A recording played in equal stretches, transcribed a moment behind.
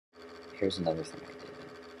here's another thing I did.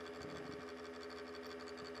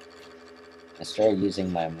 I started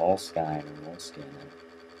using my Moleskine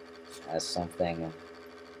as something.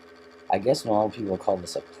 I guess normal people call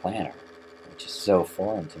this a planner, which is so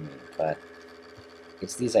foreign to me, but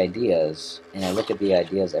it's these ideas, and I look at the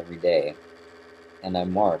ideas every day, and I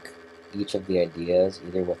mark each of the ideas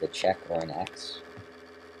either with a check or an X.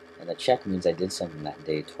 And the check means I did something that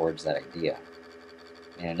day towards that idea,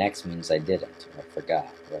 and an X means I didn't, or I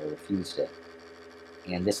forgot, or I refused it.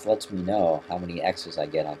 And this lets me know how many X's I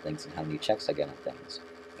get on things and how many checks I get on things.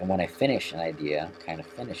 And when I finish an idea, kind of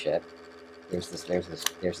finish it, there's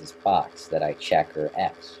this box that I check or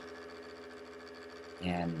X.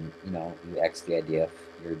 And you X the idea if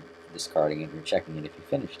you're discarding it, you're checking it if you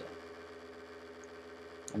finished it.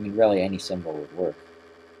 I mean, really any symbol would work.